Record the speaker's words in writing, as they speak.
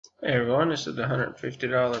Hey everyone, this is the $150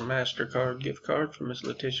 Mastercard gift card from Miss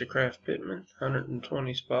Letitia Kraft Pittman.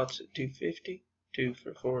 120 spots at $2.50, 2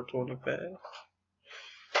 for $4.25.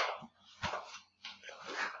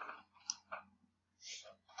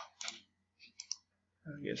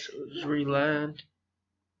 I guess it was relined.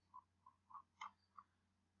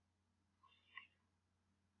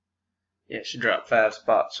 Yeah, she dropped 5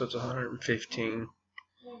 spots, so it's 115.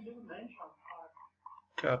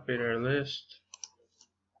 Copied our list.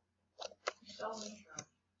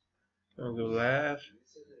 Gonna go live.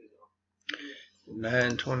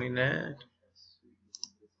 929.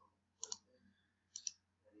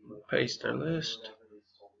 Paste our list.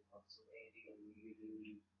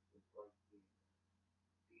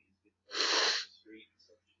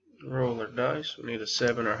 Roll our dice. We need a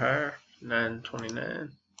 7 or higher.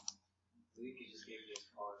 929.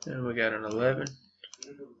 And we got an 11.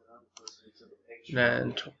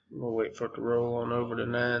 We'll wait for it to roll on over to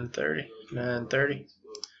 930. 930.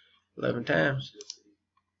 11 times.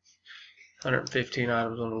 115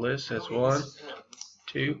 items on the list. That's 1,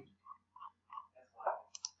 2,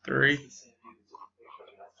 3,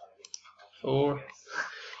 4,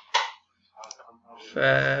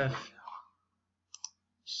 5,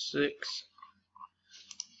 6,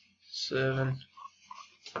 7,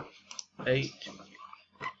 8,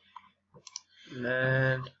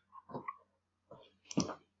 9,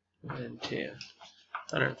 and 10.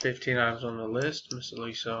 115 items on the list. Miss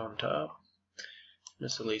Elisa on top.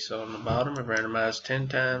 Miss Elisa on the bottom. I've randomized 10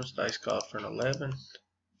 times. Dice called for an 11.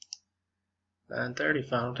 9:30.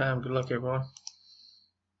 Final time. Good luck, everyone.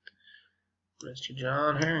 Mr.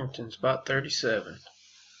 John Harrington, spot 37.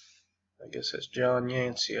 I guess that's John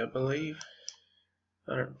Yancey, I believe.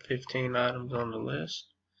 115 items on the list.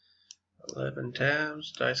 11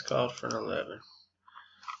 times. Dice called for an 11.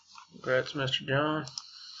 Congrats, Mr. John.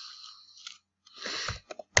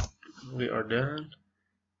 We are done.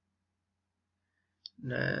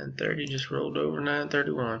 9:30 just rolled over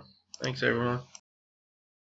 9:31. Thanks, everyone.